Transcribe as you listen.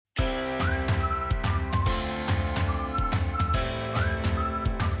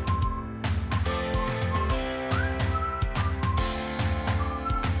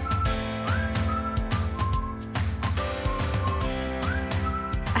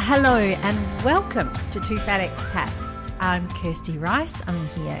Hello and welcome to Two Fat Expats. I'm Kirsty Rice. I'm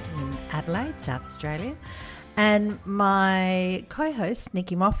here in Adelaide, South Australia. And my co-host,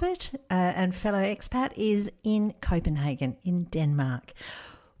 Nikki Moffat, and fellow expat, is in Copenhagen, in Denmark.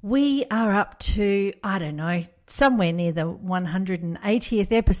 We are up to, I don't know, somewhere near the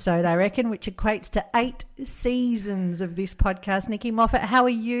 180th episode, I reckon, which equates to 8 seasons of this podcast. Nikki Moffat, how are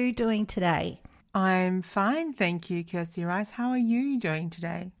you doing today? I'm fine, thank you, Kirsty Rice. How are you doing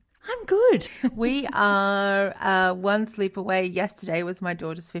today? I'm good. We are one sleep away. Yesterday was my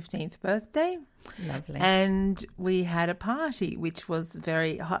daughter's 15th birthday. Lovely. And we had a party, which was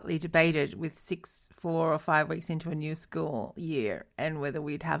very hotly debated with 4 or 5 weeks into a new school year and whether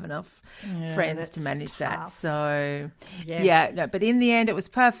we'd have enough friends to manage that. So, but in the end, it was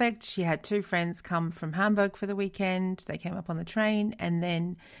perfect. She had 2 friends come from Hamburg for the weekend. They came up on the train, and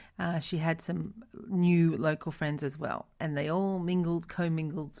then she had some new local friends as well. And they all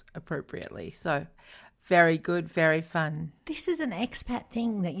commingled appropriately. So very good, very fun. This is an expat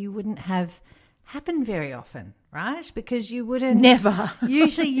thing that you wouldn't have happen very often, right? Because you wouldn't never.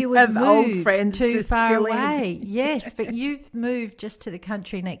 Usually you would have move old friends too far away. In. Yes, but you've moved just to the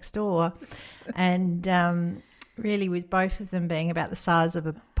country next door, and really, with both of them being about the size of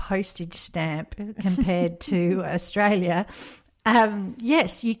a postage stamp compared to Australia.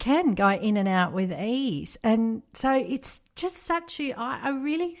 Yes, you can go in and out with ease, and so it's just such a. I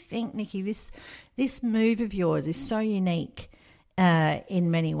really think, Nikki, this move of yours is so unique.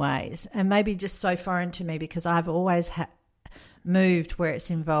 In many ways, and maybe just so foreign to me because I've always moved where it's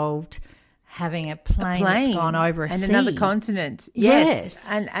involved having a plane that's gone over a and sea. Another continent. Yes.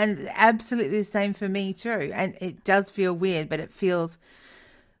 And absolutely the same for me too. And it does feel weird, but it feels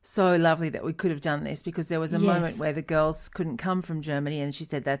so lovely that we could have done this, because there was a moment where the girls couldn't come from Germany and she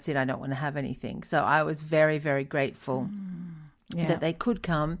said, that's it, I don't want to have anything. So I was very, very grateful. That they could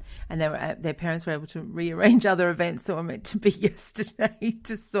come, and their parents were able to rearrange other events that were meant to be yesterday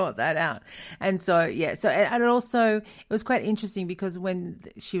to sort that out. And so, and also it was quite interesting because when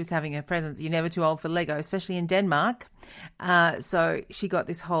she was having her presents, you're never too old for Lego, especially in Denmark. So she got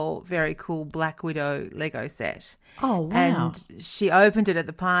this whole very cool Black Widow Lego set. Oh, wow. And she opened it at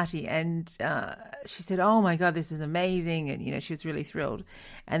the party and she said, oh, my God, this is amazing. And, she was really thrilled.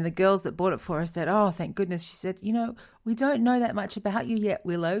 And the girls that bought it for her said, oh, thank goodness. She said, we don't know that much about you yet,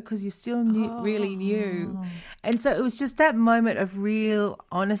 Willow, because you're still really new. And so it was just that moment of real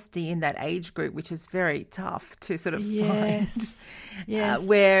honesty in that age group, which is very tough to sort of find. Yes.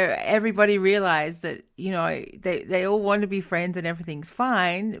 Where everybody realized that, they all want to be friends and everything's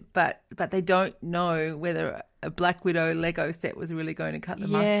fine, but they don't know whether a Black Widow Lego set was really going to cut the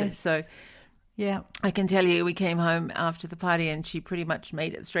mustard. So I can tell you, we came home after the party and she pretty much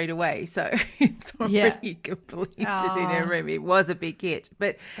made it straight away. So it's already completed in her room. It was a big hit.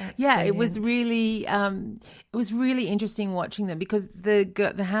 But it was really interesting watching them, because the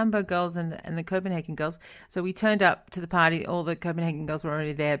Hamburg girls and the Copenhagen girls. So we turned up to the party. All the Copenhagen girls were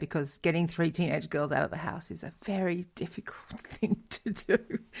already there, because getting 3 teenage girls out of the house is a very difficult thing to do.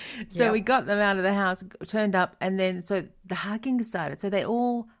 So we got them out of the house, turned up, and then so the hugging started. So they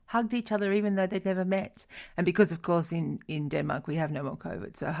all hugged each other even though they'd never met. And because, of course, in Denmark we have no more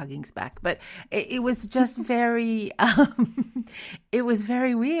COVID, so hugging's back. But it was just very, it was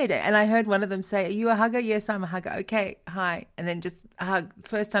very weird. And I heard one of them say, are you a hugger? Yes, I'm a hugger. Okay, hi. And then just hug.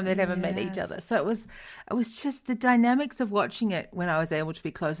 First time they'd ever met each other. So it was just the dynamics of watching it when I was able to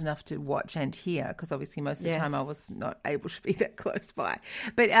be close enough to watch and hear, because obviously most of the time I was not able to be that close by.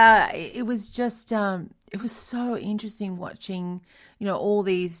 But it was just... it was so interesting watching, all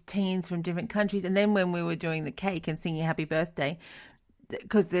these teens from different countries. And then when we were doing the cake and singing happy birthday,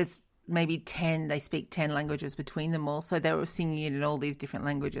 because there's maybe 10, they speak 10 languages between them all. So they were singing it in all these different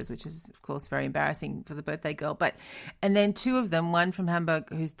languages, which is, of course, very embarrassing for the birthday girl. And then 2 of them, one from Hamburg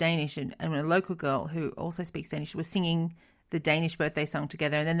who's Danish and a local girl who also speaks Danish, was singing the Danish birthday song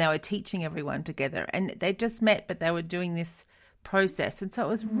together. And then they were teaching everyone together. And they just met, but they were doing this process. And so it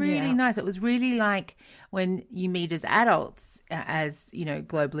was really nice. It was really like when you meet as adults, as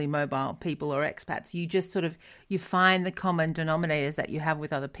globally mobile people or expats, you just sort of you find the common denominators that you have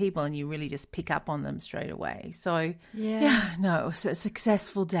with other people, and you really just pick up on them straight away. So it was a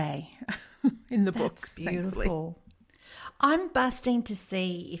successful day in the books. Beautiful. Thankfully. I'm busting to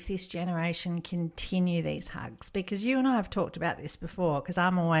see if this generation continue these hugs, because you and I have talked about this before, because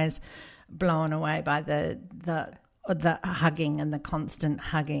I'm always blown away by the hugging and the constant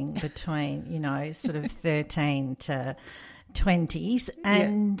hugging between, sort of 13 to 20s.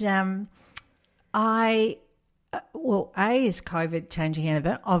 And is COVID changing it a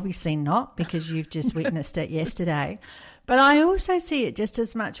bit? Obviously not, because you've just witnessed it yesterday. But I also see it just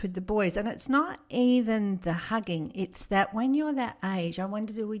as much with the boys, and it's not even the hugging. It's that when you're that age, I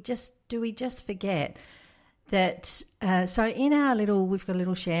wonder, do we just forget that? So in we've got a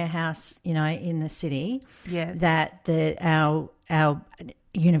little share house, in the city. Yes. That our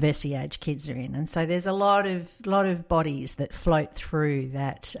university age kids are in, and so there's a lot of bodies that float through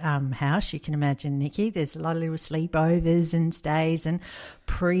that house. You can imagine, Nikki, there's a lot of little sleepovers and stays and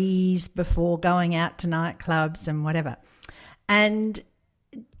prees before going out to nightclubs and whatever. And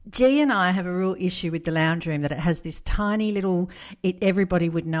G and I have a real issue with the lounge room, that it has this tiny little, everybody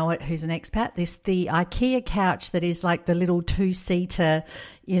would know it who's an expat, the IKEA couch that is like the little 2-seater,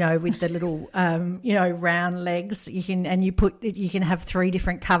 with the little, round legs. You can have 3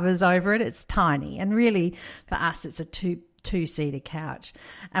 different covers over it. It's tiny. And really for us, it's a two-seater couch.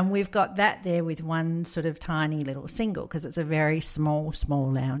 And we've got that there with one sort of tiny little single, because it's a very small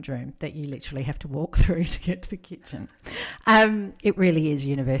lounge room that you literally have to walk through to get to the kitchen. It really is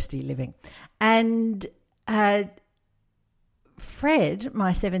university living. And Fred,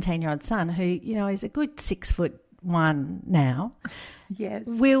 my 17-year-old son, who, is a good 6'1" now, yes,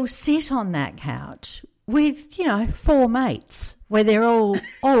 will sit on that couch with, 4 mates where they're all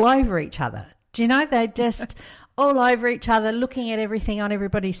over each other. Do you know? They're just all over each other, looking at everything on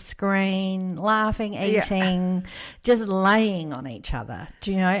everybody's screen, laughing, eating, just laying on each other,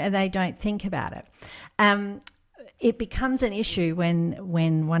 do you know? And they don't think about it. It becomes an issue when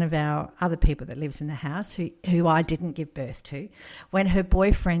one of our other people that lives in the house, who I didn't give birth to, when her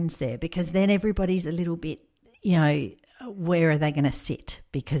boyfriend's there, because then everybody's a little bit, where are they going to sit,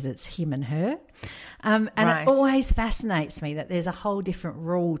 because it's him and her. And right. It always fascinates me that there's a whole different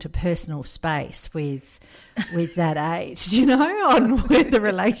rule to personal space with that age, on where the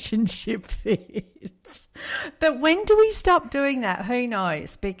relationship fits. But when do we stop doing that? Who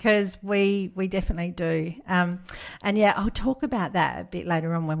knows? Because we definitely do. And I'll talk about that a bit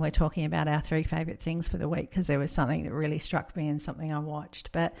later on when we're talking about our 3 favourite things for the week, because there was something that really struck me and something I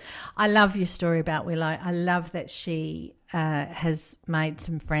watched. But I love your story about Willow. I love that she has made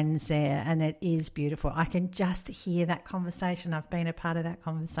some friends there, and it is beautiful. I can just hear that conversation. I've been a part of that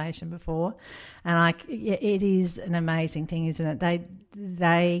conversation before, and it is an amazing thing, isn't it?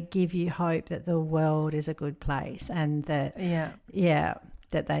 They give you hope that the world is a good place, and that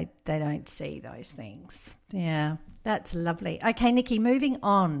that they don't see those things. Yeah, that's lovely. Okay, Nikki, moving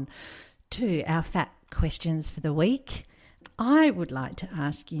on to our fat questions for the week. I would like to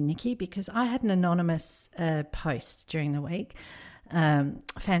ask you, Nikki, because I had an anonymous post during the week.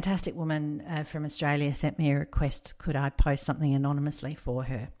 Fantastic woman from Australia sent me a request, could I post something anonymously for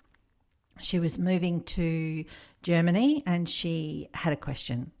her? She was moving to Germany and she had a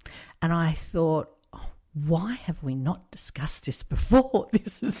question. And I thought, why have we not discussed this before?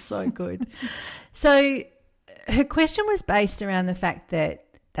 This is so good. So her question was based around the fact that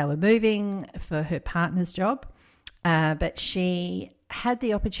they were moving for her partner's job. But she had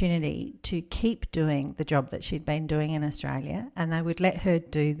the opportunity to keep doing the job that she'd been doing in Australia, and they would let her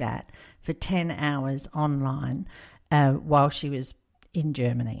do that for 10 hours online while she was in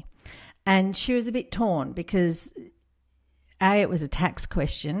Germany. And she was a bit torn because, it was a tax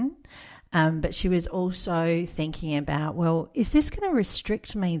question, but she was also thinking about, well, is this going to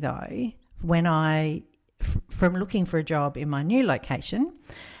restrict me, though, when from looking for a job in my new location?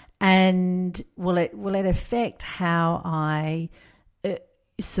 And will it affect how I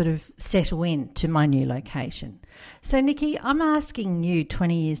sort of settle into my new location? So, Nikki, I'm asking you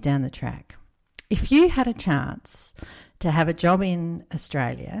 20 years down the track, if you had a chance to have a job in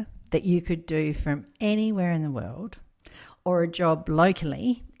Australia that you could do from anywhere in the world, or a job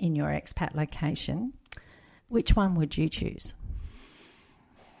locally in your expat location, which one would you choose?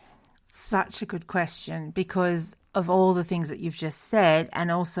 Such a good question, because of all the things that you've just said,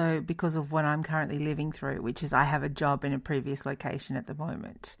 and also because of what I'm currently living through, which is I have a job in a previous location at the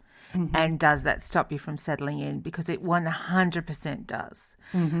moment. Mm-hmm. And does that stop you from settling in? Because it 100% does.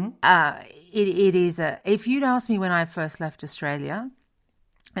 Mm-hmm. It is if you'd asked me when I first left Australia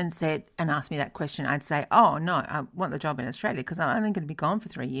and asked me that question, I'd say, oh no, I want the job in Australia because I'm only going to be gone for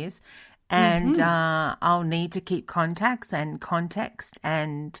 3 years. And I'll need to keep contacts and context,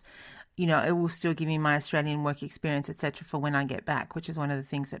 and it will still give me my Australian work experience, etc., for when I get back, which is one of the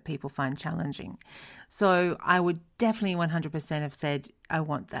things that people find challenging. So I would definitely 100% have said, I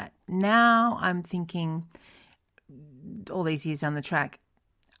want that. Now I'm thinking, all these years down the track,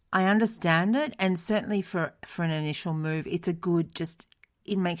 I understand it, and certainly for an initial move, it's a good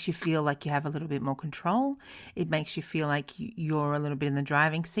it makes you feel like you have a little bit more control. It makes you feel like you're a little bit in the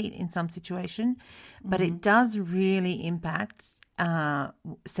driving seat in some situation. But it does really impact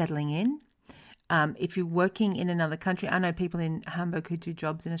settling in. if you're working in another country, I know people in Hamburg who do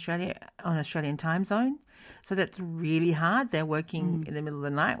jobs in Australia on Australian time zone. So that's really hard. They're working in the middle of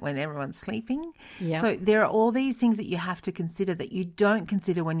the night when everyone's sleeping. Yep. So there are all these things that you have to consider that you don't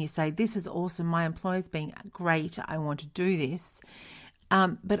consider when you say, this is awesome, my employer's being great, I want to do this.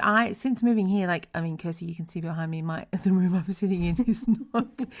 But since moving here, Kirsty, you can see behind me, the room I'm sitting in is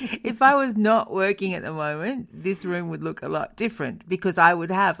not, if I was not working at the moment, this room would look a lot different because I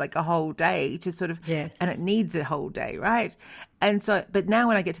would have like a whole day to sort of, yes. And it needs a whole day, right? And so, but now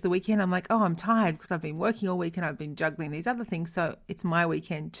when I get to the weekend, I'm like, oh, I'm tired because I've been working all week and I've been juggling these other things. So it's my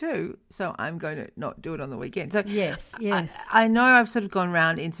weekend too. So I'm going to not do it on the weekend. So yes. I know I've sort of gone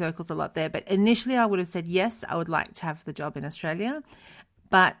round in circles a lot there, but initially I would have said, yes, I would like to have the job in Australia.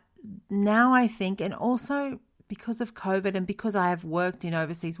 But now I think, and also because of COVID and because I have worked in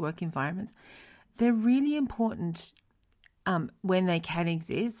overseas work environments, they're really important when they can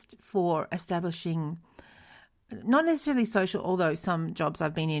exist for establishing, not necessarily social, although some jobs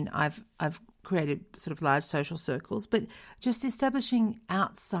I've been in, I've created sort of large social circles, but just establishing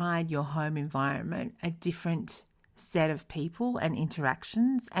outside your home environment a different set of people and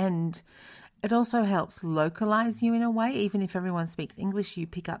interactions. And it also helps localize you in a way. Even if everyone speaks English, you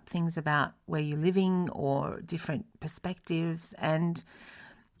pick up things about where you're living or different perspectives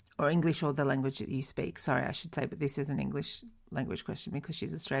or English or the language that you speak. Sorry, I should say, but this is an English language question because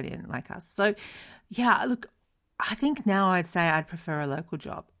she's Australian like us. So, yeah, look, I think now I'd say I'd prefer a local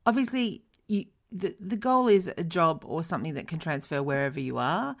job. Obviously, the goal is a job or something that can transfer wherever you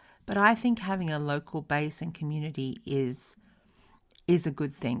are, but I think having a local base and community is a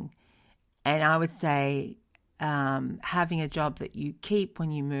good thing. And I would say having a job that you keep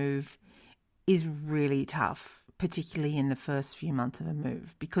when you move is really tough, particularly in the first few months of a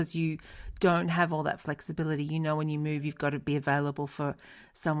move, because you don't have all that flexibility. You know, when you move, you've got to be available for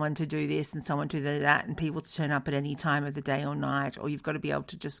someone to do this and someone to do that and people to turn up at any time of the day or night, or you've got to be able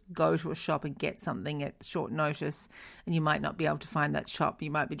to just go to a shop and get something at short notice, and you might not be able to find that shop.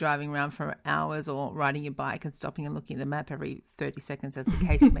 You might be driving around for hours or riding your bike and stopping and looking at the map every 30 seconds, as the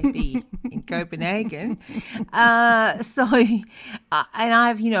case may be in Copenhagen. And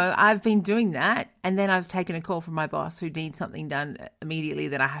I've been doing that, and then I've taken a call from my boss who needs something done immediately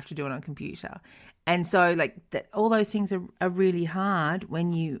that I have to do it on computer. And so all those things are really hard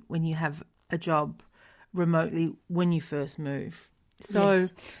when you have a job remotely when you first move. So,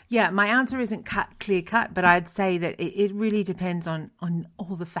 yes. Yeah, my answer isn't clear cut, but I'd say that it really depends on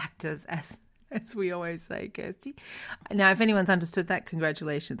all the factors, as we always say, Kirsty. Now, if anyone's understood that,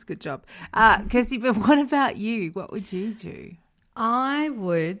 congratulations, good job. Kirsty, but what about you? What would you do? I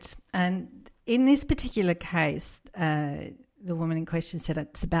would, and in this particular case, the woman in question said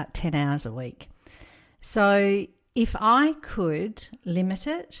it's about 10 hours a week. So if I could limit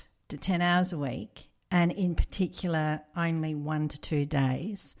it to 10 hours a week, and in particular only 1 to 2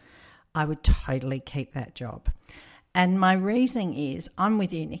 days, I would totally keep that job. And my reasoning is, I'm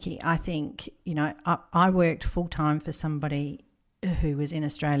with you, Nikki. I think, I worked full-time for somebody who was in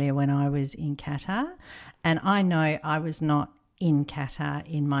Australia when I was in Qatar, and I know I was not in Qatar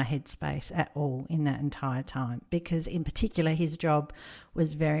in my headspace at all in that entire time, because in particular his job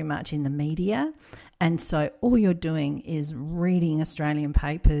was very much in the media, and so all you're doing is reading Australian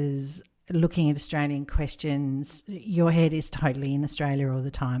papers, looking at Australian questions. Your head is totally in Australia all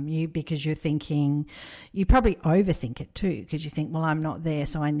the time, because you're thinking, you probably overthink it too, because you think, well, I'm not there,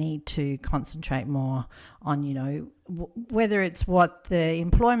 so I need to concentrate more on, whether it's what the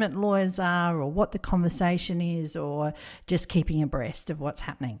employment laws are or what the conversation is, or just keeping abreast of what's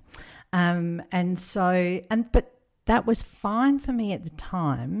happening. But that was fine for me at the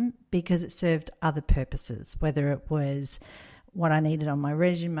time because it served other purposes, whether it was what I needed on my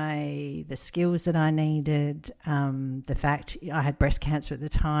resume, the skills that I needed, the fact I had breast cancer at the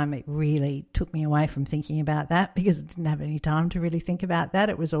time. It really took me away from thinking about that because I didn't have any time to really think about that.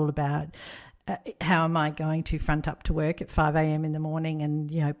 It was all about how am I going to front up to work at 5 a.m. in the morning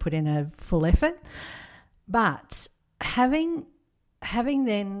and, put in a full effort. But having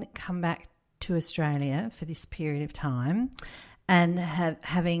then come back to Australia for this period of time, and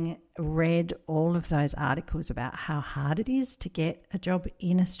having read all of those articles about how hard it is to get a job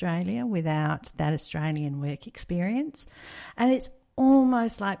in Australia without that Australian work experience, and it's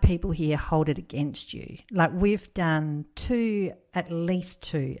almost like people here hold it against you. Like, we've done at least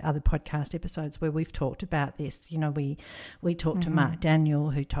two other podcast episodes where we've talked about this. We talked to Mark Daniel,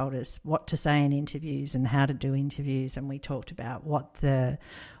 who told us what to say in interviews and how to do interviews, and we talked about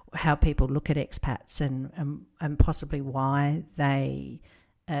how people look at expats and possibly why they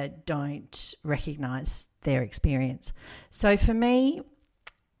don't recognise their experience. So for me,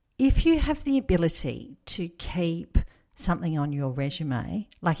 if you have the ability to keep something on your resume,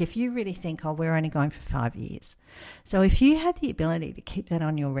 like if you really think, oh, we're only going for 5 years. So if you had the ability to keep that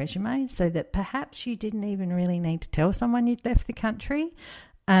on your resume so that perhaps you didn't even really need to tell someone you'd left the country,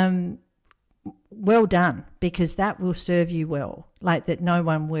 well done, because that will serve you well. Like that no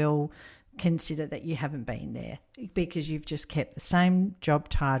one will consider that you haven't been there because you've just kept the same job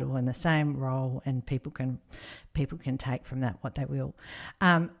title and the same role, and people can take from that what they will.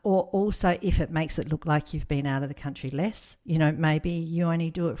 Or also if it makes it look like you've been out of the country less, maybe you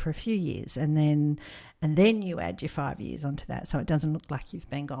only do it for a few years and then you add your 5 years onto that, so it doesn't look like you've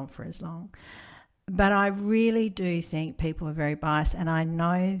been gone for as long. But I really do think people are very biased, and I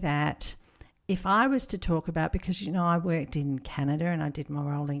know that if I was to talk about, because, I worked in Canada and I did my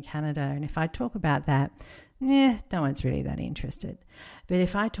role in Canada, and if I talk about that, no one's really that interested. But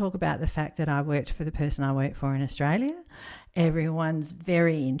if I talk about the fact that I worked for the person I worked for in Australia, everyone's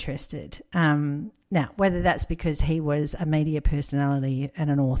very interested. Now, whether that's because he was a media personality and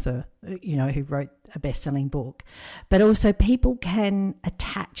an author, who wrote a best-selling book, but also people can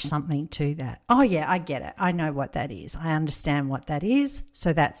attach something to that. Oh, yeah, I get it. I know what that is. I understand what that is,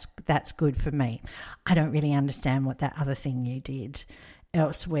 so that's good for me. I don't really understand what that other thing you did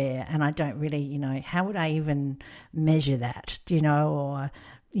elsewhere, and I don't really, how would I even measure that, or,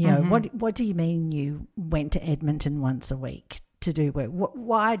 what do you mean you went to Edmonton once a week to do work?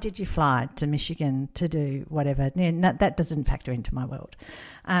 Why did you fly to Michigan to do whatever? That doesn't factor into my world.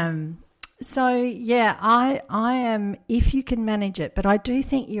 So, yeah, I am, if you can manage it, but I do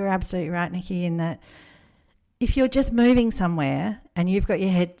think you're absolutely right, Nikki, in that if you're just moving somewhere and you've got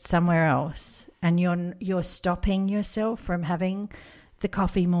your head somewhere else and you're stopping yourself from having the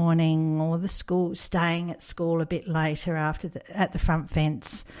coffee morning or staying at school a bit later at the front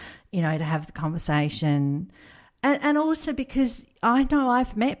fence, to have the conversation. And also because I know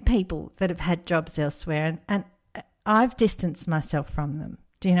I've met people that have had jobs elsewhere and I've distanced myself from them,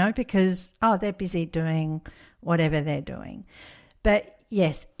 because, they're busy doing whatever they're doing. But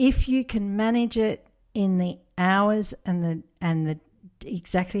yes, if you can manage it in the hours and the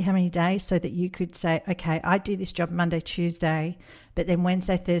exactly how many days, so that you could say, okay, I do this job Monday, Tuesday, but then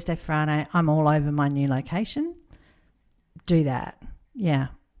Wednesday, Thursday, Friday, I'm all over my new location. Do that. Yeah.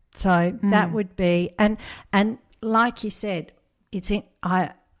 So that would be, and like you said, if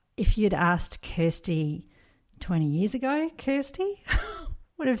you'd asked Kirsty 20 years ago, Kirsty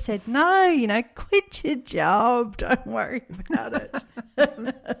would have said, no, quit your job. Don't worry about it.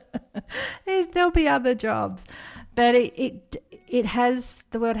 There'll be other jobs. But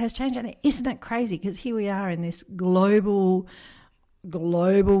the world has changed, and isn't it crazy? Because here we are in this global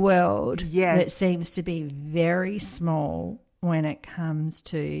world that seems to be very small when it comes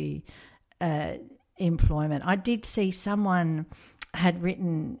to employment. I did see someone had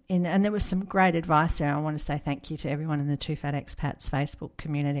written and there was some great advice there. I want to say thank you to everyone in the Two Fat Expats Facebook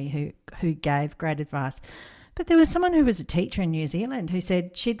community who gave great advice. But there was someone who was a teacher in New Zealand who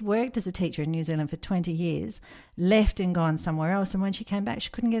said she'd worked as a teacher in New Zealand for 20 years, left and gone somewhere else, and when she came back she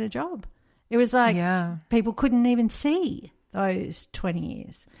couldn't get a job. It was like people couldn't even see those 20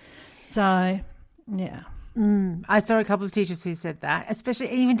 years. So, yeah. I saw a couple of teachers who said that, especially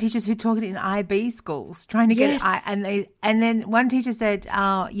even teachers who taught in IB schools, trying to get it. And then one teacher said,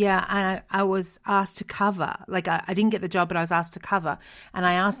 and I was asked to cover. Like I didn't get the job, but I was asked to cover. And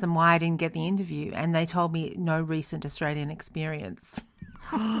I asked them why I didn't get the interview, and they told me no recent Australian experience.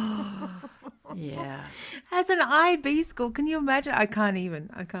 Yeah. As an IB school, can you imagine? I can't even.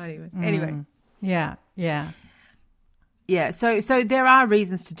 Anyway. Yeah. Yeah, so there are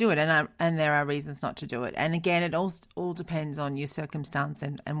reasons to do it, and there are reasons not to do it. And again, it all depends on your circumstance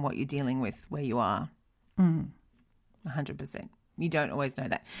and what you're dealing with where you are. 100%. You don't always know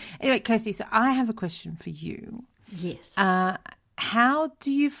that. Anyway, Kirsty, so I have a question for you. Yes. How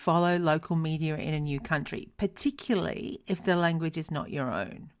do you follow local media in a new country, particularly if the language is not your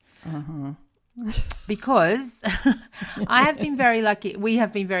own? Because I have been very lucky. We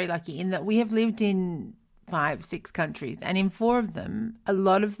have been very lucky in that we have lived in 5-6 countries, and in 4 of them a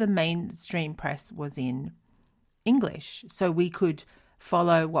lot of the mainstream press was in English, so we could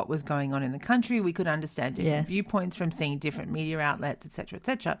follow what was going on in the country. We could understand different viewpoints from seeing different media outlets,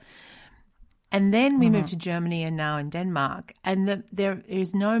 etc. And then we moved to Germany and now in Denmark, and there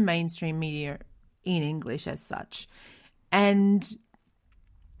is no mainstream media in English as such. And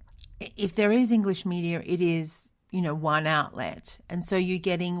if there is English media, it is one outlet, and so you're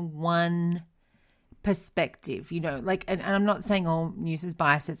getting one perspective, like, and I'm not saying all news is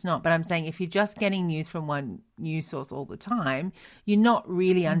biased, it's not, but I'm saying if you're just getting news from one news source all the time, you're not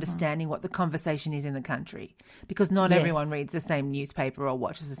really understanding what the conversation is in the country, because not everyone reads the same newspaper or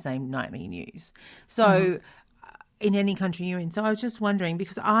watches the same nightly news. So in any country you're in. So I was just wondering,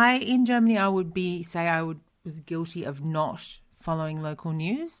 because in Germany, I was guilty of not following local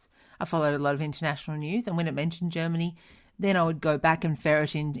news. I followed a lot of international news, and when it mentioned Germany, then I would go back and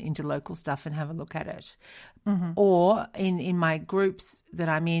ferret into local stuff and have a look at it. Or in my groups that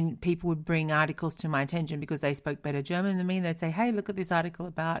I'm in, people would bring articles to my attention because they spoke better German than me. They'd say, hey, look at this article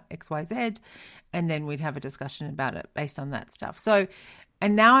about XYZ. And then we'd have a discussion about it based on that stuff. So,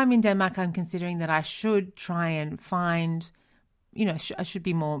 and now I'm in Denmark, I'm considering that I should try and find, I should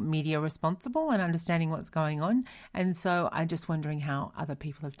be more media responsible and understanding what's going on. And so I'm just wondering how other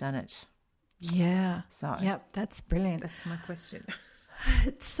people have done it. Yeah. So, yep, that's brilliant. That's my question.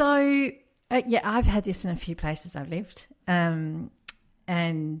 So, I've had this in a few places I've lived. And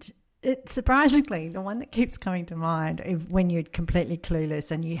it surprisingly, the one that keeps coming to mind when you're completely clueless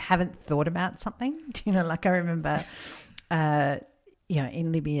and you haven't thought about something, like I remember,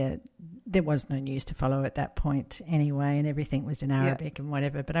 in Libya, there was no news to follow at that point anyway, and everything was in Arabic and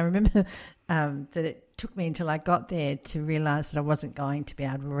whatever. But I remember that it took me until I got there to realise that I wasn't going to be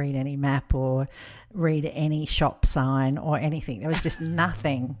able to read any map or read any shop sign or anything. There was just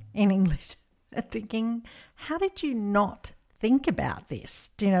nothing in English. I'm thinking, how did you not think about this?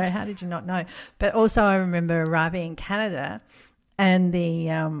 How did you not know? But also I remember arriving in Canada and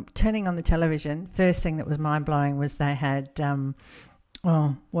the turning on the television, first thing that was mind-blowing was they had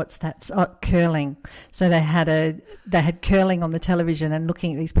curling. So they had curling on the television and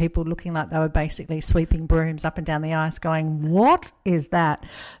looking at these people looking like they were basically sweeping brooms up and down the ice going, what is that?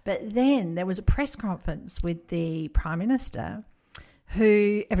 But then there was a press conference with the Prime Minister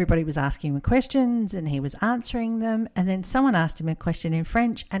who everybody was asking him questions and he was answering them, and then someone asked him a question in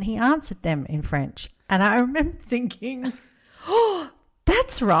French and he answered them in French. And I remember thinking, oh,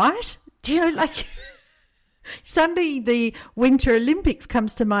 that's right. Suddenly the Winter Olympics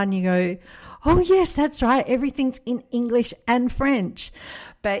comes to mind. You go, oh, yes, that's right. Everything's in English and French.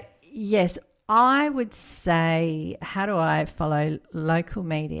 But, yes, I would say, how do I follow local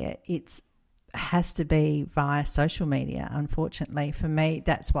media? It has to be via social media, unfortunately. For me,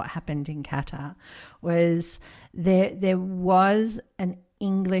 that's what happened in Qatar, was there was an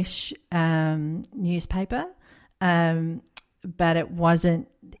English newspaper, but it wasn't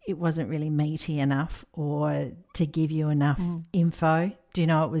really meaty enough or to give you enough info. It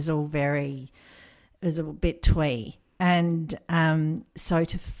was a bit twee. And so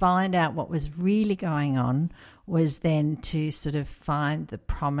to find out what was really going on was then to sort of find the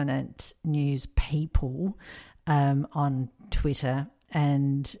prominent news people on Twitter.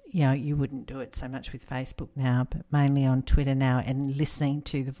 And, you wouldn't do it so much with Facebook now, but mainly on Twitter now, and listening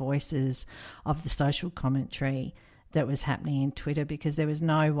to the voices of the social commentary that was happening in Twitter, because there was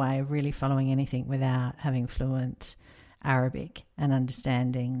no way of really following anything without having fluent Arabic and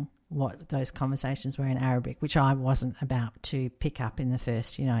understanding what those conversations were in Arabic, which I wasn't about to pick up in the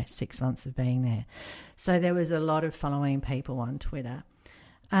first, 6 months of being there. So there was a lot of following people on Twitter.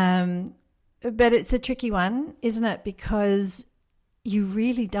 But it's a tricky one, isn't it? Because you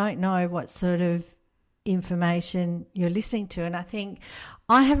really don't know what sort of information you're listening to. And I think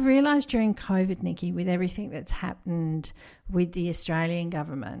I have realised during COVID, Nikki, with everything that's happened with the Australian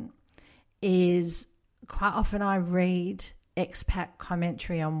government, is quite often I read expat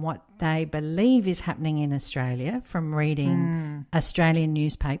commentary on what they believe is happening in Australia from reading Australian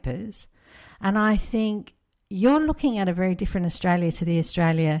newspapers. And I think you're looking at a very different Australia to the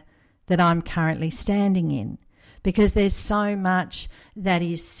Australia that I'm currently standing in, because there's so much that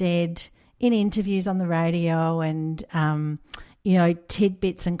is said in interviews on the radio and,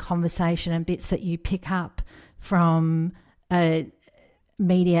 tidbits and conversation and bits that you pick up from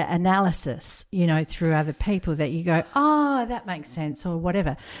media analysis, through other people, that you go, oh, that makes sense, or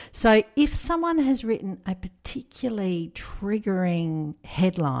whatever. So if someone has written a particularly triggering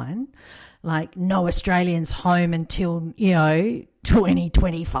headline, like no Australians home until,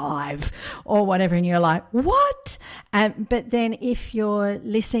 2025 or whatever, and you're like, what? But then if you're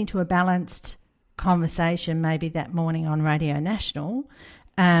listening to a balanced conversation maybe that morning on Radio National,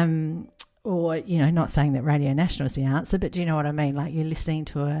 or, not saying that Radio National is the answer, but do you know what I mean? Like, you're listening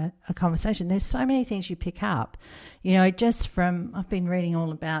to a conversation. There's so many things you pick up, just from, I've been reading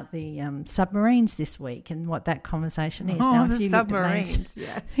all about the submarines this week and what that conversation is. Oh, now, if the submarines,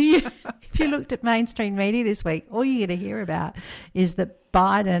 if you looked at mainstream media this week, all you're going to hear about is that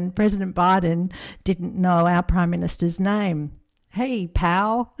President Biden didn't know our Prime Minister's name. Hey,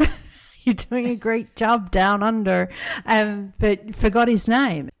 pal. You're doing a great job down under. But forgot his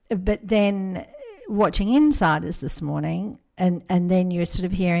name. But then watching Insiders this morning, and then you're sort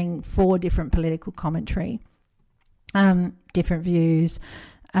of hearing 4 different political commentary, different views.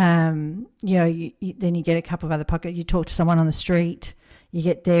 Then you get a couple of other podcasts. You talk to someone on the street, you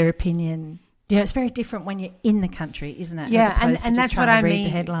get their opinion. It's very different when you're in the country, isn't it? Yeah, As and that's what I I read mean. The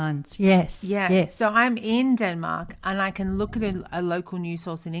headlines. Yes. So I'm in Denmark, and I can look at a local news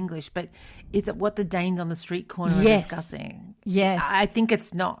source in English, but is it what the Danes on the street corner are discussing? Yes. I think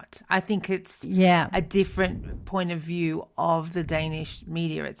it's not. I think it's a different point of view of the Danish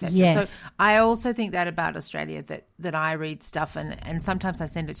media, etc. Yes. So I also think that about Australia, that I read stuff and sometimes I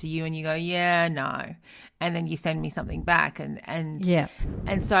send it to you and you go, yeah, no. And then you send me something back and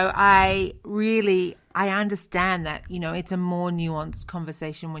so I understand that, it's a more nuanced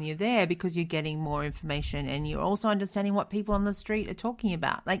conversation when you're there because you're getting more information and you're also understanding what people on the street are talking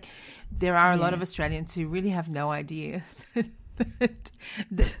about. Like there are a lot of Australians who really have no idea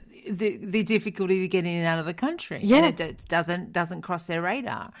the difficulty to get in and out of the country. Yeah. And it doesn't cross their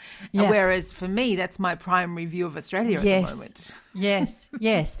radar. Yeah. Whereas for me, that's my primary view of Australia at the moment. Yes.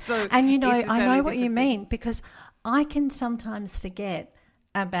 So and it's I know what you thing. mean, because I can sometimes forget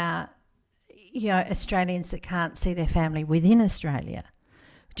about Australians that can't see their family within Australia.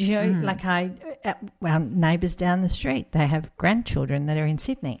 Do you know, like our neighbours down the street, they have grandchildren that are in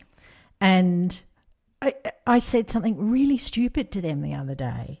Sydney. And I said something really stupid to them the other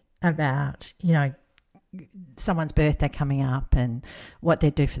day about, someone's birthday coming up and what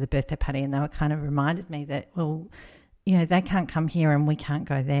they'd do for the birthday party. And they were kind of reminded me that, well, they can't come here and we can't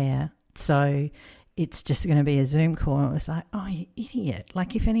go there. So it's just going to be a Zoom call. And it was like, oh, you idiot.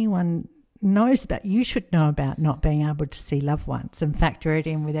 Like if anyone knows about, you should know about not being able to see loved ones and factor it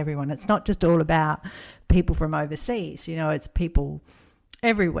in with everyone. It's not just all about people from overseas, it's people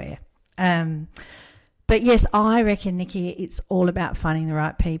everywhere. But yes, I reckon, Nikki, it's all about finding the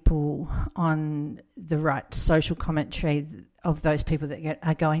right people on the right social commentary of those people that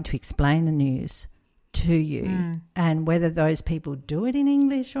are going to explain the news to you. And whether those people do it in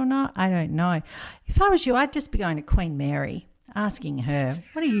English or not, I don't know. If I was you, I'd just be going to Queen Mary, asking her,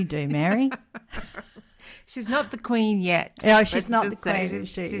 what do you do, Mary? She's not the queen yet. Oh, she's not the queen.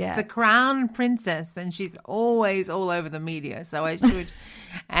 She's the crown princess, and she's always all over the media. So I should,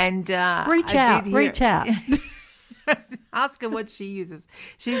 and reach out. Ask her what she uses.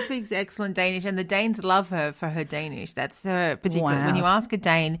 She speaks excellent Danish, and the Danes love her for her Danish. That's her particular. Wow. When you ask a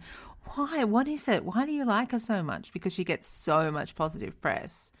Dane, why? What is it? Why do you like her so much? Because she gets so much positive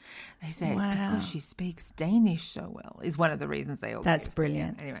press. They say because she speaks Danish so well is one of the reasons they all. That's give.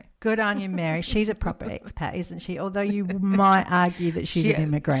 brilliant. Yeah, anyway, good on you, Mary. She's a proper expat, isn't she? Although you might argue that she's an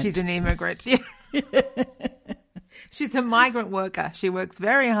immigrant. She's an immigrant. Yeah. She's a migrant worker. She works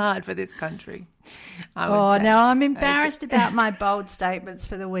very hard for this country. Now I'm embarrassed about my bold statements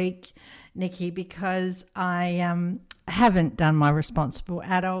for the week, Nikki, because I haven't done my responsible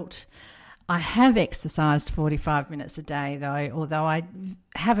adult. I have exercised 45 minutes a day, though, although I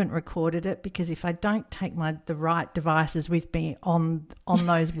haven't recorded it, because if I don't take the right devices with me on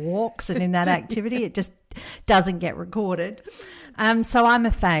those walks and in that activity, it just doesn't get recorded. So I'm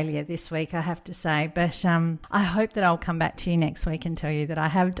a failure this week, I have to say. But I hope that I'll come back to you next week and tell you that I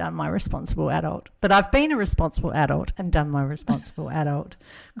have done my responsible adult. But I've been a responsible adult and done my responsible adult.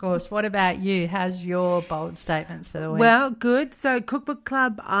 Of course, what about you? How's your bold statements for the week? Well, good. So Cookbook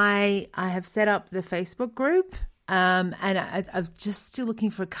Club, I have set up the Facebook group. And I'm just still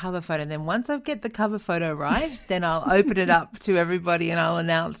looking for a cover photo. And then once I get the cover photo right, then I'll open it up to everybody and I'll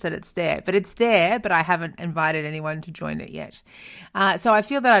announce that it's there. But it's there, but I haven't invited anyone to join it yet. So I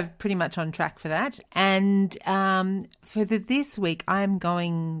feel that I'm pretty much on track for that. And for this week,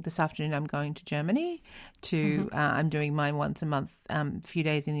 this afternoon, I'm going to Germany I'm doing mine once a month, few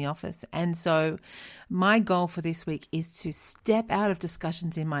days in the office. And so my goal for this week is to step out of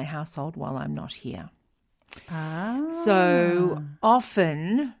discussions in my household while I'm not here. So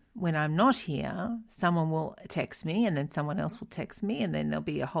often when I'm not here, someone will text me and then someone else will text me and then there'll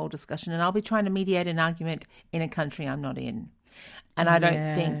be a whole discussion and I'll be trying to mediate an argument in a country I'm not in. And I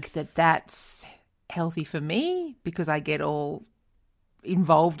don't think that that's healthy for me because I get all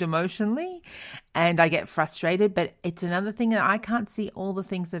involved emotionally and I get frustrated, but it's another thing that I can't see all the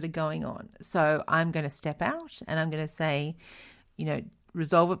things that are going on. So I'm going to step out and I'm going to say,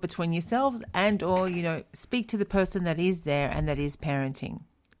 resolve it between yourselves and or, speak to the person that is there and that is parenting.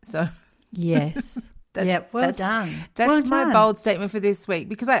 So yes. Well done. That's my bold statement for this week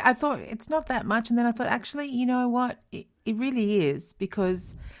because I thought it's not that much. And then I thought, actually, you know what? It really is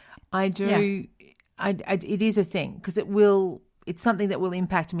because I do, it is a thing because it's something that will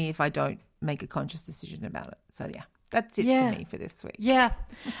impact me if I don't make a conscious decision about it. So, yeah, that's it for me for this week. Yeah.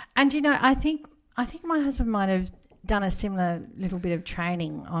 And, I think my husband might have done a similar little bit of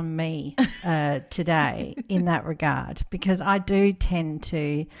training on me today in that regard, because I do tend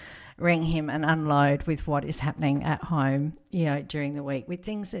to ring him and unload with what is happening at home, during the week, with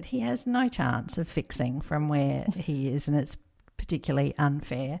things that he has no chance of fixing from where he is, and it's particularly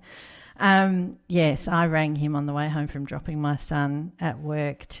unfair. Yes, I rang him on the way home from dropping my son at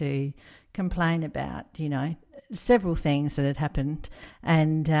work to complain about, several things that had happened,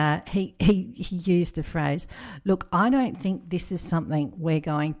 and he used the phrase, "Look, I don't think this is something we're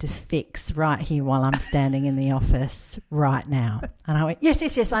going to fix right here while I'm standing in the office right now." And I went,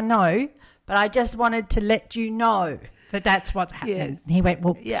 yes, I know, but I just wanted to let you know that that's what's happening. Yes. And he went,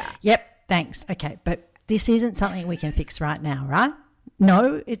 "Well, yep, thanks, okay, but this isn't something we can fix right now, right?"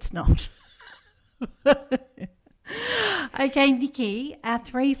 No, it's not. Okay, Nikki, our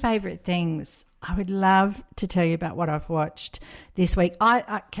 3 favourite things. I would love to tell you about what I've watched this week.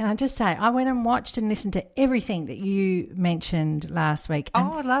 Can I just say, I went and watched and listened to everything that you mentioned last week.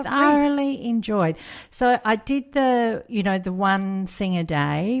 And thoroughly enjoyed. So I did the one thing a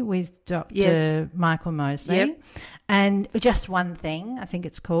day with Dr. Michael Mosley. Yep. And just one thing, I think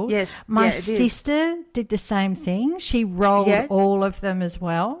it's called. Yes. My sister did the same thing. She rolled all of them as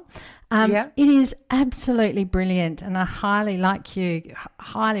well. It is absolutely brilliant, and I highly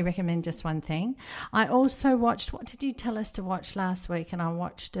recommend Just One Thing. I also watched, what did you tell us to watch last week? And I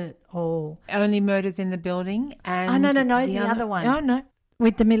watched it all. Only Murders in the Building. And no, the other one. Oh, no.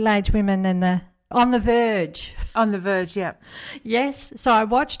 With the middle-aged women and the On the Verge. On the Verge, yeah. Yes, so I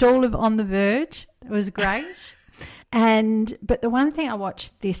watched all of On the Verge. It was great. But the one thing I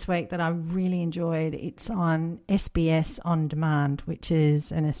watched this week that I really enjoyed, it's on SBS On Demand, which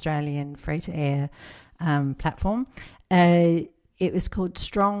is an Australian free-to-air platform. It was called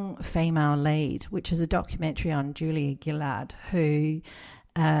Strong Female Lead, which is a documentary on Julia Gillard, who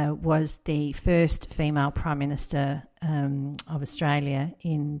was the first female Prime Minister of Australia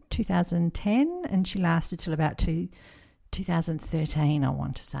in 2010, and she lasted till about 2013, I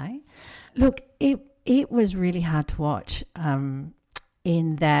want to say. Look, it was really hard to watch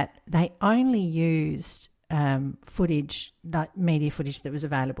in that they only used footage, like media footage that was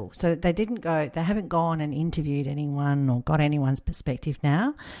available. So they haven't gone and interviewed anyone or got anyone's perspective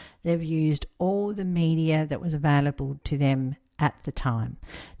now. They've used all the media that was available to them at the time.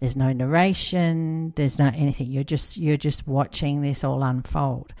 There's no narration, there's no anything. You're just watching this all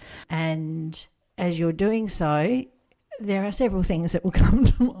unfold. And as you're doing so, there are several things that will come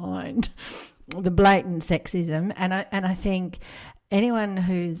to mind. The blatant sexism, and I think anyone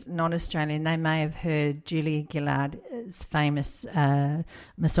who's not Australian, they may have heard Julia Gillard's famous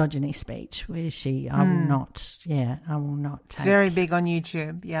misogyny speech, where I will not. It's very big on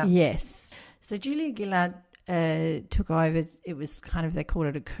YouTube. Yeah. Yes. So Julia Gillard took over. It was they called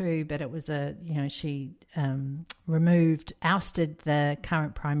it a coup, but it was she ousted the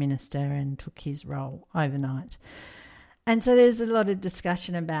current Prime Minister and took his role overnight. And so there's a lot of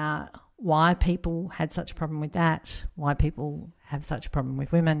discussion about why people had such a problem with that, why people have such a problem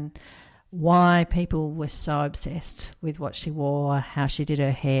with women, why people were so obsessed with what she wore, how she did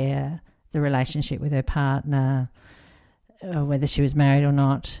her hair, the relationship with her partner, whether she was married or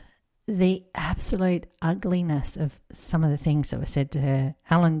not, the absolute ugliness of some of the things that were said to her.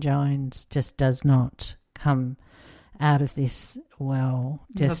 Alan Jones just does not come out of this well.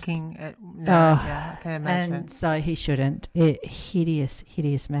 Just looking at I can imagine. And so he shouldn't.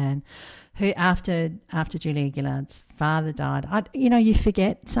 Hideous man who after Julia Gillard's father died, you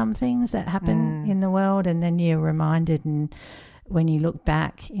forget some things that happen in the world, and then you're reminded, and when you look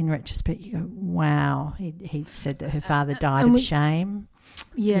back in retrospect you go, wow, he said that her father died of shame.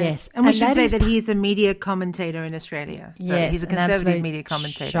 Yes. And we should say that he's a media commentator in Australia. So he's a conservative media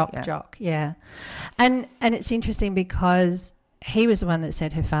commentator. Shock jock, yeah. And it's interesting because he was the one that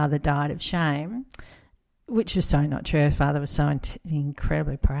said her father died of shame, which was so not true. Her father was so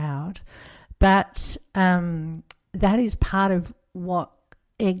incredibly proud. But that is part of what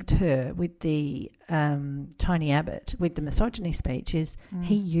egged her with the Tony Abbott, with the misogyny speech, is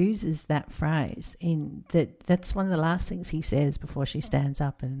he uses that phrase in that's one of the last things he says before she stands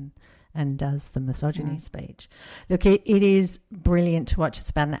up and does the misogyny speech. Look, it is brilliant to watch. It's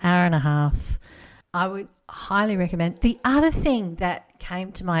about an hour and a half. I would highly recommend. The other thing that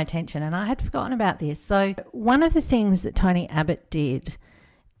came to my attention, and I had forgotten about this, so one of the things that Tony Abbott did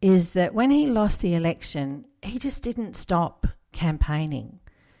is that when he lost the election, he just didn't stop campaigning.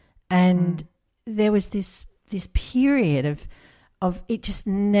 And there was this period of it just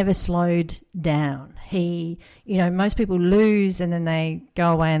never slowed down. He, most people lose and then they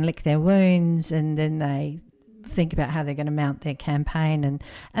go away and lick their wounds and then they think about how they're going to mount their campaign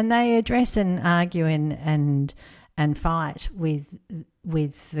and they address and argue and fight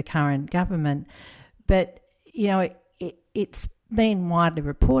with the current government. But, it's been widely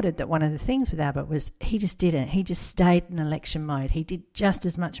reported that one of the things with Abbott was he just didn't. He just stayed in election mode. He did just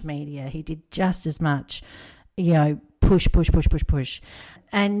as much media. He did just as much, push.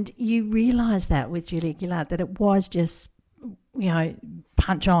 And you realise that with Julia Gillard, that it was just,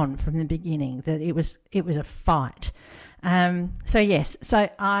 punch on from the beginning, that it was a fight. So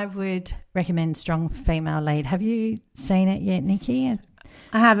I would recommend Strong Female Lead. Have you seen it yet, Nikki?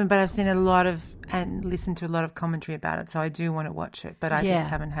 I haven't, but I've seen a lot of and listened to a lot of commentary about it, so I do want to watch it, but I just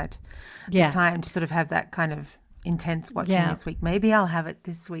haven't had the time to sort of have that kind of intense watching this week. Maybe I'll have it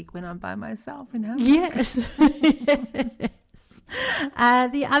this week when I'm by myself. Yes. The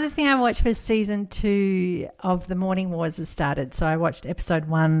other thing I watched was season 2 of The Morning Wars has started, so I watched episode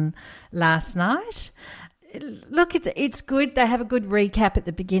 1 last night. Look, it's good. They have a good recap at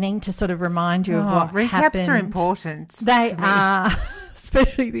the beginning to sort of remind you of what happened. Recaps are important. They are,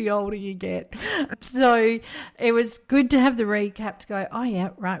 especially the older you get. So it was good to have the recap to go, oh,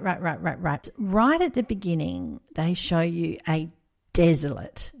 yeah, right. Right at the beginning, they show you a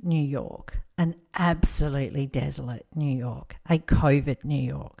desolate New York, an absolutely desolate New York, a COVID New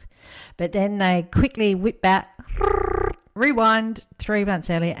York. But then they quickly whip back, rewind 3 months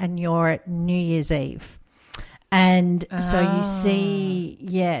earlier, and you're at New Year's Eve. And so you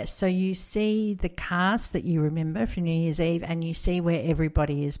see the cast that you remember from New Year's Eve, and you see where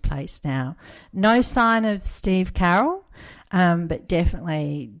everybody is placed now. No sign of Steve Carell, but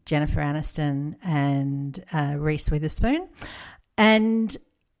definitely Jennifer Aniston and Reese Witherspoon. And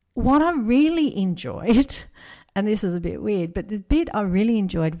what I really enjoyed, and this is a bit weird, but the bit I really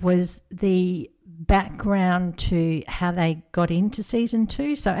enjoyed was the background to how they got into season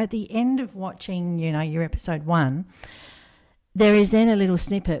 2. So at the end of watching, your episode 1, there is then a little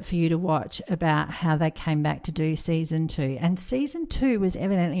snippet for you to watch about how they came back to do season 2. And season 2 was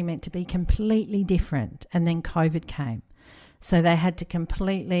evidently meant to be completely different, and then COVID came. So they had to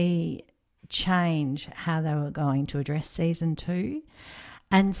completely change how they were going to address season 2.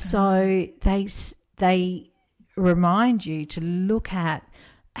 And so they remind you to look at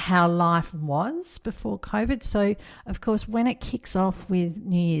how life was before COVID. So, of course, when it kicks off with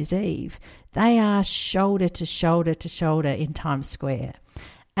New Year's Eve, they are shoulder to shoulder to shoulder in Times Square.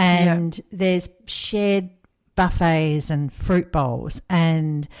 And there's shared buffets and fruit bowls,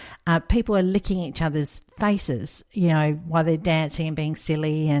 and people are licking each other's faces, while they're dancing and being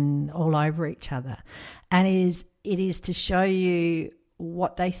silly and all over each other. And it is to show you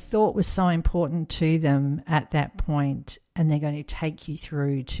what they thought was so important to them at that point, and they're going to take you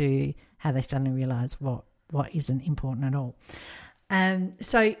through to how they suddenly realise what isn't important at all.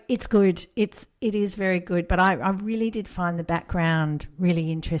 So it's good. It is very good, but I really did find the background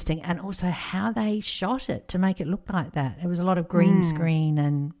really interesting, and also how they shot it to make it look like that. It was a lot of green screen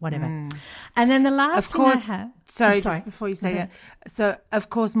and whatever. And then the last thing I have... Sorry, just before you say that. So, of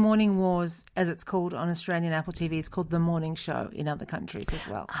course, Morning Wars, as it's called on Australian Apple TV, is called The Morning Show in other countries as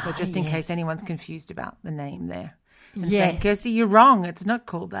well. So just in case anyone's confused about the name there. And say, Kirsty, you're wrong. It's not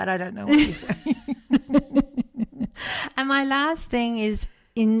called that. I don't know what you're saying. And my last thing is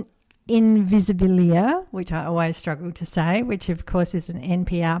Invisibilia, which I always struggle to say, which of course is an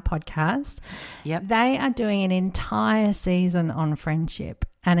NPR podcast. Yep. They are doing an entire season on friendship,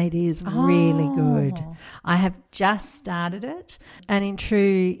 and it is really good. I have just started it, and in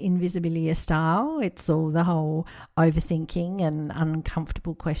true Invisibilia style, it's all the whole overthinking and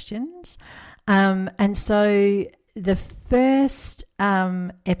uncomfortable questions. And so the first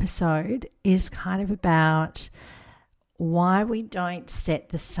episode is kind of about why we don't set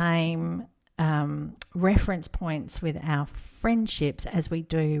the same reference points with our friendships as we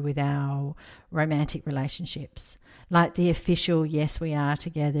do with our romantic relationships, like the official yes we are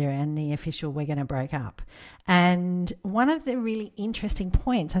together and the official we're going to break up. And one of the really interesting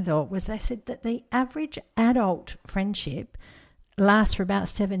points I thought was they said that the average adult friendship lasts for about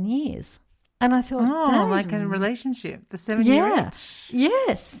 7 years. And I thought, like in a relationship, the 7-year age.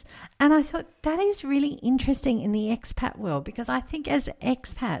 Yes. And I thought that is really interesting in the expat world, because I think as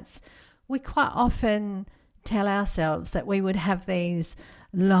expats, we quite often tell ourselves that we would have these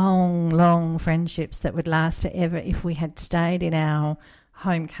long friendships that would last forever if we had stayed in our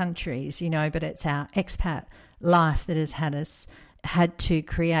home countries, but it's our expat life that has had to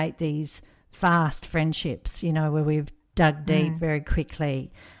create these fast friendships, where we've dug deep very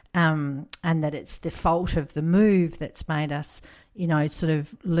quickly. and that it's the fault of the move that's made us, sort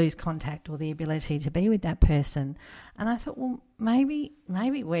of lose contact or the ability to be with that person. And I thought, well, maybe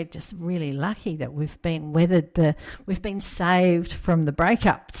we're just really lucky that we've been we've been saved from the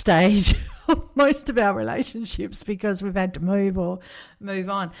breakup stage of most of our relationships because we've had to move or move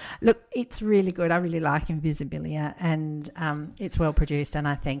on. Look, it's really good. I really like Invisibilia, and it's well produced, and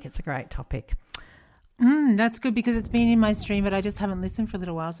I think it's a great topic. That's good because it's been in my stream, but I just haven't listened for a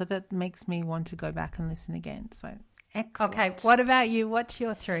little while, so that makes me want to go back and listen again. So excellent. Okay, what about you? What's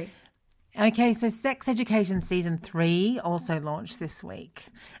your 3? Okay, so Sex Education Season 3 also launched this week,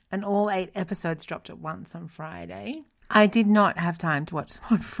 and all 8 episodes dropped at once on Friday. I did not have time to watch them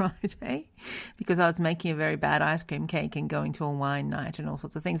on Friday because I was making a very bad ice cream cake and going to a wine night and all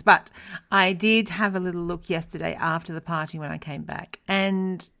sorts of things. But I did have a little look yesterday after the party when I came back,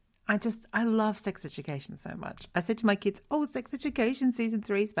 and I love Sex Education so much. I said to my kids, Sex Education Season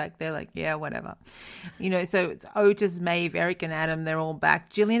 3's back. They're like, yeah, whatever. So it's Otis, Maeve, Eric and Adam. They're all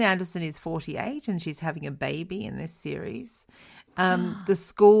back. Gillian Anderson is 48 and she's having a baby in this series. The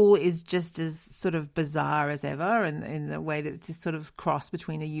school is just as sort of bizarre as ever in the way that it's a sort of cross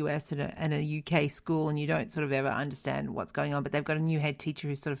between a US and a UK school, and you don't sort of ever understand what's going on. But they've got a new head teacher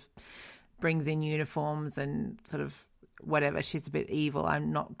who sort of brings in uniforms and sort of whatever. She's a bit evil. I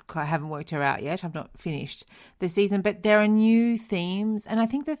haven't worked her out yet. I've not finished the season, but there are new themes. And I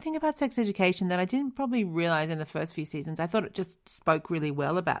think the thing about Sex Education that I didn't probably realize in the first few seasons, I thought it just spoke really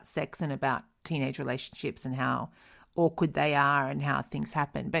well about sex and about teenage relationships and how awkward they are and how things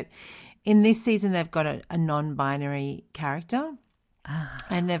happen. But in this season, they've got a non-binary character.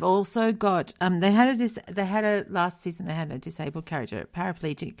 And they've also got last season they had a disabled character, a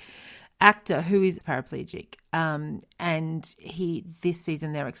paraplegic actor who is paraplegic, and this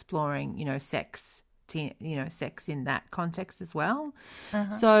season they're exploring sex in that context as well.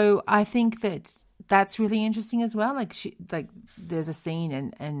 So I think that's really interesting as well. Like there's a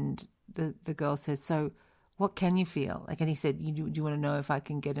scene and the girl says, so what can you feel? And he said, do you want to know if I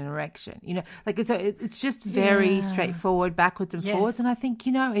can get an erection? It's just very straightforward, backwards and forwards. And I think,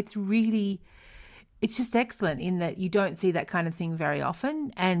 it's just excellent in that you don't see that kind of thing very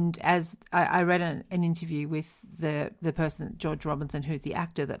often. And as I read an interview with the person, George Robinson, who's the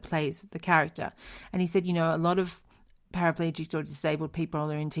actor that plays the character, and he said, a lot of paraplegics or disabled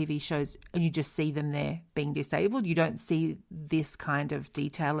people are in TV shows and you just see them there being disabled. You don't see this kind of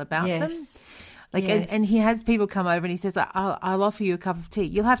detail about them. And he has people come over and he says, I'll offer you a cup of tea.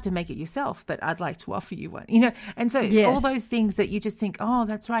 You'll have to make it yourself, but I'd like to offer you one, And so all those things that you just think,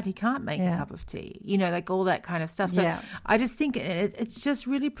 that's right, he can't make a cup of tea, like all that kind of stuff. So I just think it's just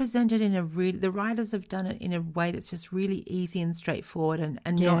really presented the writers have done it in a way that's just really easy and straightforward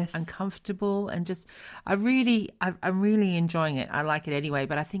and not uncomfortable. And just, I'm really enjoying it. I like it anyway,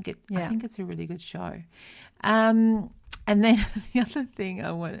 but I think it's a really good show. And then the other thing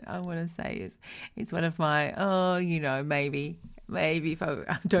I want to say is it's one of my, maybe if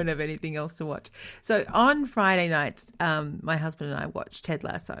I don't have anything else to watch. So on Friday nights, my husband and I watched Ted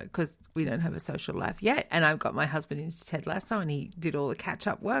Lasso because we don't have a social life yet. And I've got my husband into Ted Lasso and he did all the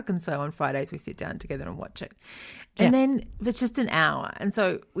catch-up work. And so on Fridays we sit down together and watch it. And then it's just an hour. And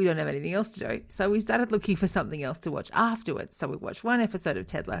so we don't have anything else to do. So we started looking for something else to watch afterwards. So we watched one episode of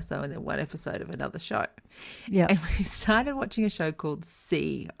Ted Lasso and then one episode of another show. Yeah. And we started watching a show called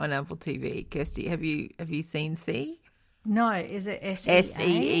See on Apple TV. Kirsty, have you seen See? No, is it SEE?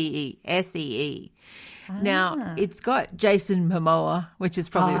 SEE. SEE. Now, it's got Jason Momoa, which is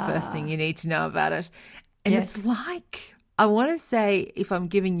probably the first thing you need to know about it. And it's like, I want to say, if I'm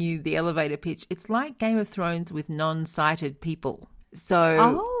giving you the elevator pitch, it's like Game of Thrones with non-sighted people.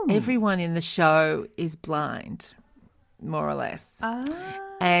 So everyone in the show is blind, more or less.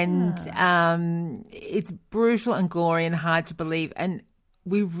 And it's brutal and gory and hard to believe. And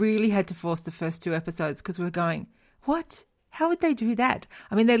we really had to force the first 2 episodes because we were going, what? How would they do that?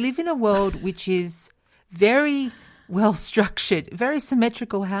 I mean, they live in a world which is very well structured, very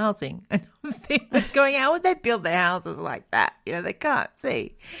symmetrical housing. And I'm going, how would they build their houses like that? They can't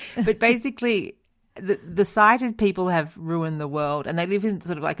see. But basically, the sighted people have ruined the world and they live in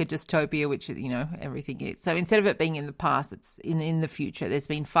sort of like a dystopia, which, everything is. So instead of it being in the past, it's in the future. There's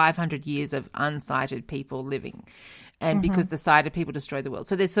been 500 years of unsighted people living. and because decided people destroy the world.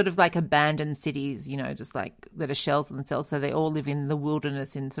 So there's sort of like abandoned cities, you know, just like that are shells of themselves. So they all live in the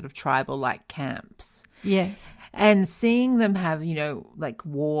wilderness in sort of tribal-like camps. Yes. And seeing them have, you know, like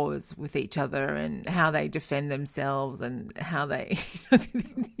wars with each other and how they defend themselves and how they,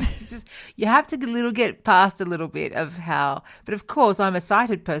 it's just, you have to get past a little bit of how, but of course I'm a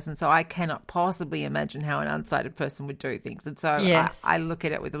sighted person, so I cannot possibly imagine how an unsighted person would do things. And so Yes. I look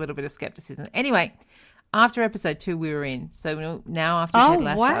at it with a little bit of skepticism. Anyway, after episode 2 we were in, so now after Oh, Ted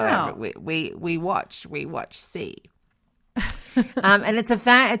Lasso, wow. we watch See. And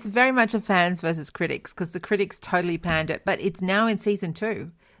it's very much a fans versus critics, because the critics totally panned it, but it's now in season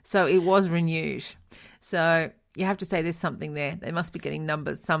 2, so it was renewed. So you have to say there's something there. They must be getting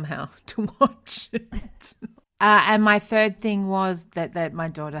numbers somehow to watch it. And my third thing was that my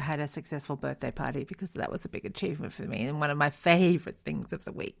daughter had a successful birthday party, because that was a big achievement for me and one of my favourite things of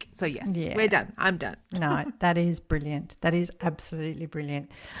the week. So yes, we're done. I'm done. No, that is brilliant. That is absolutely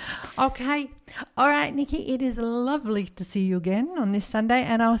brilliant. Okay. All right, Nikki, it is lovely to see you again on this Sunday,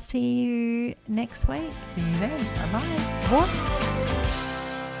 and I'll see you next week. See you then. Bye-bye. What?